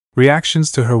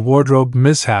Reactions to her wardrobe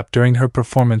mishap during her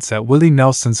performance at Willie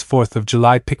Nelson's 4th of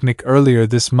July picnic earlier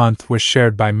this month were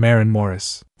shared by Maren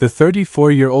Morris, the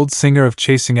 34-year-old singer of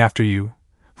Chasing After You,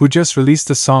 who just released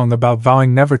a song about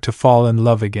vowing never to fall in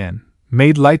love again,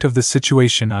 made light of the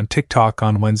situation on TikTok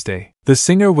on Wednesday. The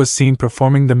singer was seen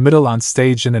performing the middle on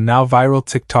stage in a now viral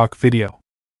TikTok video.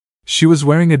 She was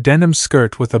wearing a denim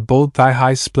skirt with a bold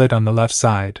thigh-high split on the left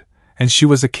side, and she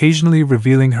was occasionally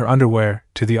revealing her underwear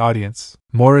to the audience.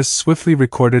 Morris swiftly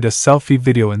recorded a selfie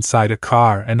video inside a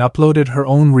car and uploaded her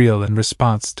own reel in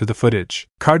response to the footage.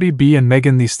 Cardi B and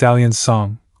Megan Thee Stallion's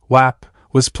song, WAP,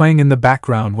 was playing in the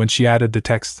background when she added the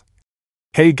text,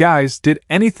 "Hey guys, did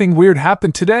anything weird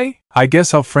happen today? I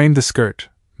guess I'll frame the skirt,"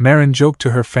 Maren joked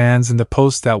to her fans in the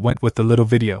post that went with the little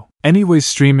video. Anyways,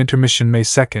 stream Intermission May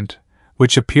 2nd,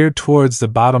 which appeared towards the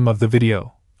bottom of the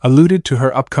video, alluded to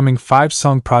her upcoming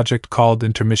 5-song project called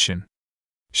Intermission.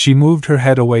 She moved her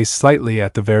head away slightly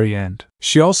at the very end.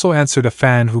 She also answered a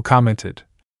fan who commented,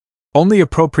 "Only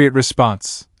appropriate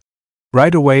response,"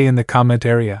 right away in the comment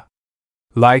area.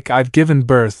 "Like I've given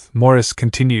birth," Morris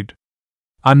continued.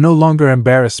 "I'm no longer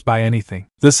embarrassed by anything."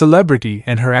 The celebrity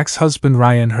and her ex-husband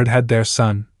Ryan Hurd had their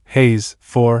son, Hayes,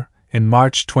 4, in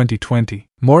March 2020.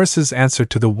 Morris's answer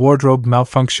to the wardrobe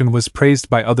malfunction was praised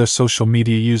by other social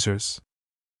media users.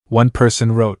 One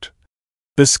person wrote,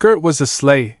 "The skirt was a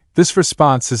slay. This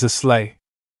response is a slay.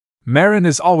 Maren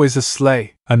is always a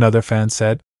slay," another fan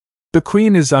said. "The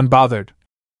queen is unbothered."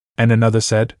 And another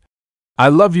said, "I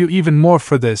love you even more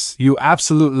for this, you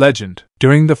absolute legend."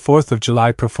 During the 4th of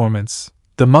July performance,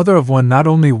 the mother of one not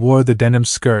only wore the denim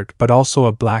skirt but also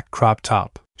a black crop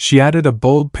top. She added a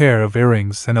bold pair of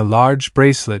earrings and a large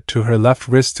bracelet to her left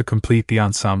wrist to complete the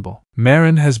ensemble.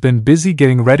 Maren has been busy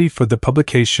getting ready for the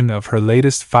publication of her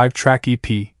latest 5-track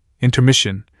EP,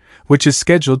 Intermission, which is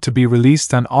scheduled to be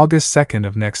released on August 2nd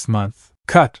of next month.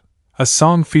 Cut, a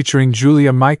song featuring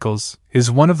Julia Michaels,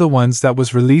 is one of the ones that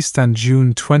was released on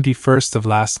June 21st of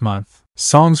last month.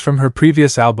 Songs from her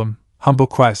previous album, Humble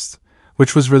Quest,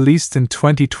 which was released in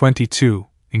 2022,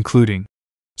 including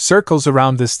Circles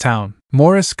Around This Town.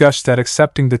 Morris gushed that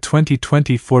accepting the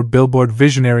 2024 Billboard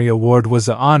Visionary Award was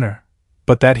an honor,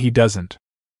 but that he doesn't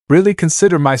really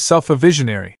consider myself a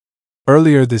visionary.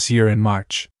 Earlier this year in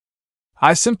March,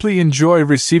 "I simply enjoy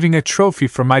receiving a trophy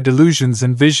for my delusions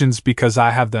and visions because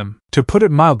I have them, to put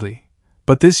it mildly,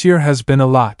 but this year has been a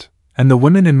lot, and the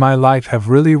women in my life have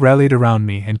really rallied around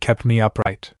me and kept me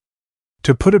upright.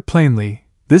 To put it plainly,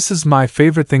 this is my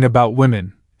favorite thing about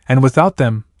women, and without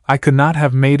them, I could not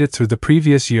have made it through the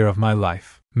previous year of my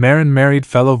life." Maren married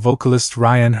fellow vocalist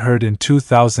Ryan Hurd in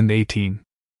 2018.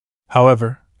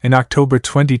 However, in October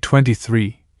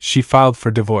 2023, she filed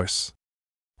for divorce.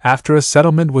 After a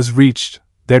settlement was reached,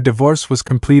 their divorce was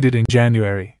completed in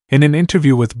January. In an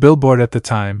interview with Billboard at the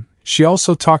time, she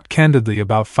also talked candidly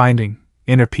about finding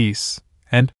inner peace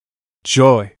and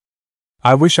joy.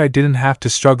 "I wish I didn't have to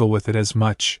struggle with it as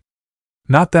much.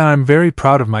 Not that I'm very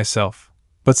proud of myself,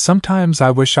 but sometimes I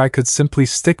wish I could simply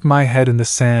stick my head in the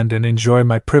sand and enjoy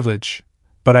my privilege,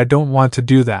 but I don't want to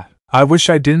do that. I wish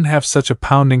I didn't have such a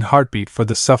pounding heartbeat for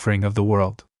the suffering of the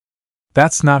world.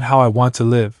 That's not how I want to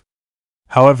live."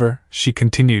 However, she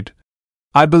continued,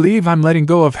 "I believe I'm letting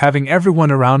go of having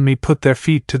everyone around me put their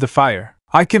feet to the fire.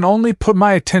 I can only put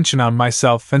my attention on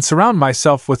myself and surround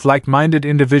myself with like-minded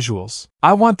individuals.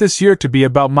 I want this year to be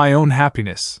about my own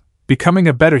happiness, becoming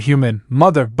a better human,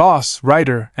 mother, boss,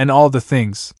 writer, and all the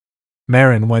things."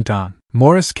 Maren went on.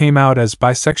 Morris came out as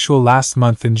bisexual last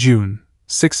month in June,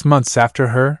 6 months after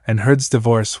her and Hurd's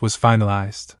divorce was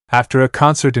finalized. After a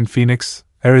concert in Phoenix,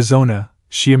 Arizona,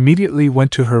 she immediately went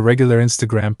to her regular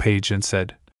Instagram page and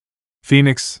said,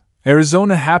 "Phoenix,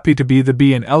 Arizona, happy to be the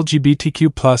B and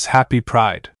LGBTQ+, happy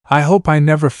Pride. I hope I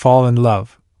never fall in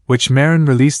love," which Maren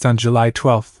released on July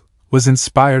 12th, was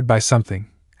inspired by something,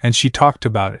 and she talked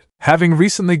about it. Having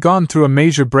recently gone through a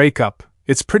major breakup,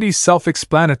 it's pretty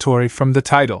self-explanatory from the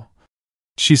title.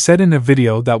 She said in a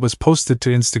video that was posted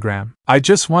to Instagram, "I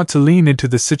just want to lean into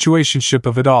the situationship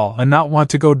of it all and not want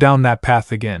to go down that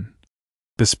path again."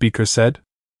 The speaker said,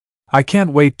 "I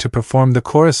can't wait to perform the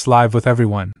chorus live with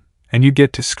everyone, and you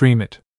get to scream it."